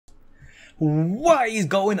What is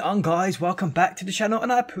going on, guys? Welcome back to the channel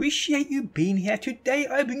and I appreciate you being here. Today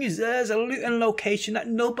I bring you XUR's loot and location that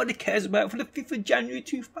nobody cares about for the 5th of January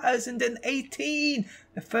 2018.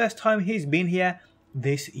 The first time he's been here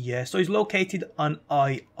this year. So he's located on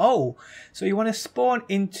IO. So you want to spawn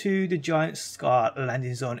into the giant scar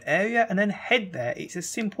landing zone area and then head there. It's as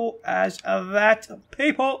simple as that,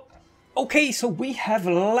 people. Okay, so we have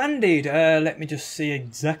landed. Let me just see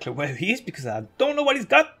exactly where he is because I don't know what he's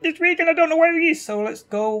got this week and I don't know where he is. So let's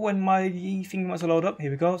go when my thing wants to load up.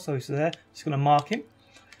 Here we go. So he's there. Just going to mark him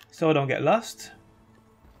so I don't get lost.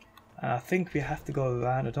 I think we have to go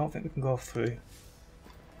around. I don't think we can go through.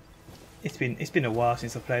 It's been a while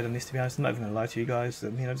since I played on this, to be honest. I'm not even going to lie to you guys. I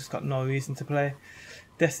mean, I've just got no reason to play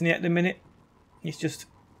Destiny at the minute. It's just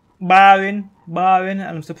barring, and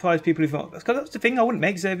I'm surprised people even. Because that's the thing, I wouldn't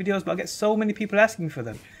make XUR videos, but I get so many people asking for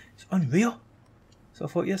them. It's unreal. So I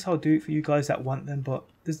thought, yes, I'll do it for you guys that want them, but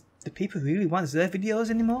do people really want XUR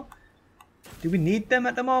videos anymore? Do we need them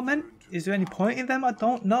at the moment? Is there any point in them? I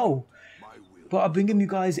don't know. But I'll bring them you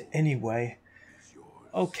guys anyway.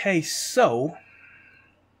 Okay, so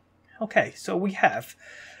we have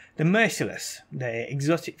the Merciless, the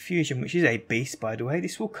Exotic Fusion, which is a beast, by the way.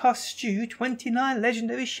 This will cost you 29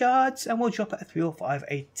 legendary shards and will drop at a 305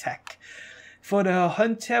 attack. For the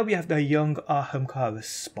Hunter, we have the Young Ahamkara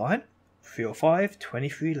Spine, 305,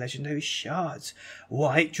 23 legendary shards.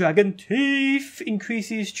 White Dragon Teeth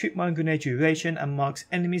increases trip mine grenade duration and marks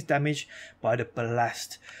enemies' damage by the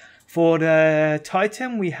blast. For the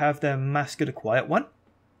Titan, we have the Mask of the Quiet One.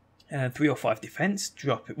 305 defense,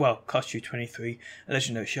 costs you 23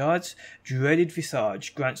 legendary shards. Dreaded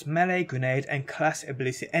Visage grants melee, grenade, and class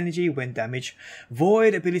ability energy when damaged.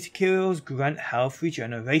 Void ability kills grant health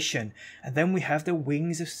regeneration. And then we have the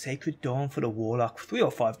Wings of Sacred Dawn for the Warlock,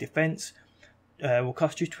 305 defense. Will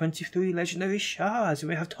cost you 23 legendary shards. And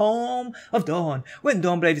we have Tome of Dawn. When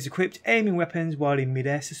Dawnblade is equipped, aiming weapons while in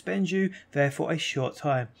midair suspends you there for a short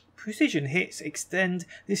time. Precision hits extend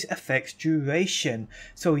this effect's duration.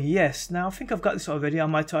 So yes, now I think I've got this already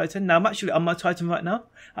on my Titan. Now I'm actually on my Titan right now.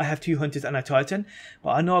 I have 2 Hunters and a Titan,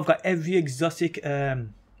 but I know I've got every exotic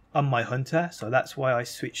on my Hunter, so that's why I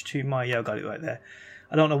switched to my, I got it right there.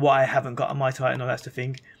 I don't know what I haven't got on my Titan, or that's the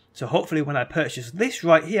thing. So hopefully when I purchase this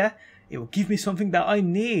right here, it will give me something that I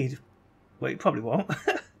need. Well, it probably won't.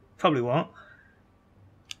 Probably won't.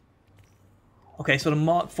 Okay, so the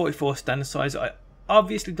Mark 44 standard size, I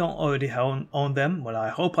obviously don't already own them. Well, I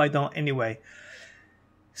hope I don't anyway.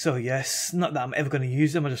 So yes, not that I'm ever going to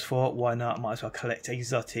use them. I just thought, why not? Might as well collect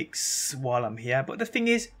exotics while I'm here. But the thing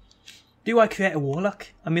is, do I create a Warlock?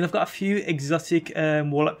 I mean, I've got a few exotic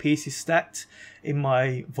Warlock pieces stacked in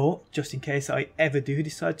my vault, just in case I ever do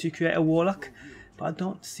decide to create a Warlock. But I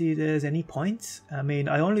don't see there's any point. I mean,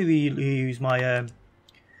 I only really use my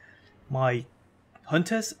my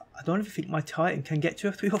Hunters. I don't even think my Titan can get to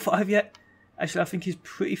a 305 yet. Actually, I think he's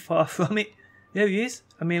pretty far from it. There he is.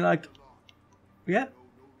 I mean, like, yeah,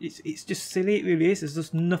 it's just silly. It really is. There's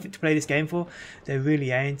just nothing to play this game for. There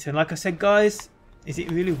really ain't. And like I said, guys, is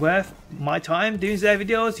it really worth my time doing their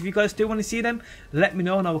videos? If you guys still want to see them, let me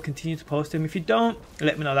know and I will continue to post them. If you don't,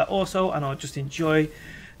 let me know that also, and I'll just enjoy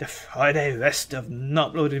the Friday rest of not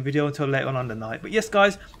uploading a video until later on the night. But yes,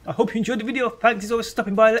 guys, I hope you enjoyed the video. Thanks as always for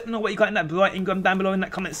stopping by. Let me know what you got in that bright Ingram down below in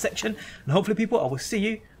that comment section. And hopefully, people, I will see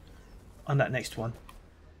you on that next one.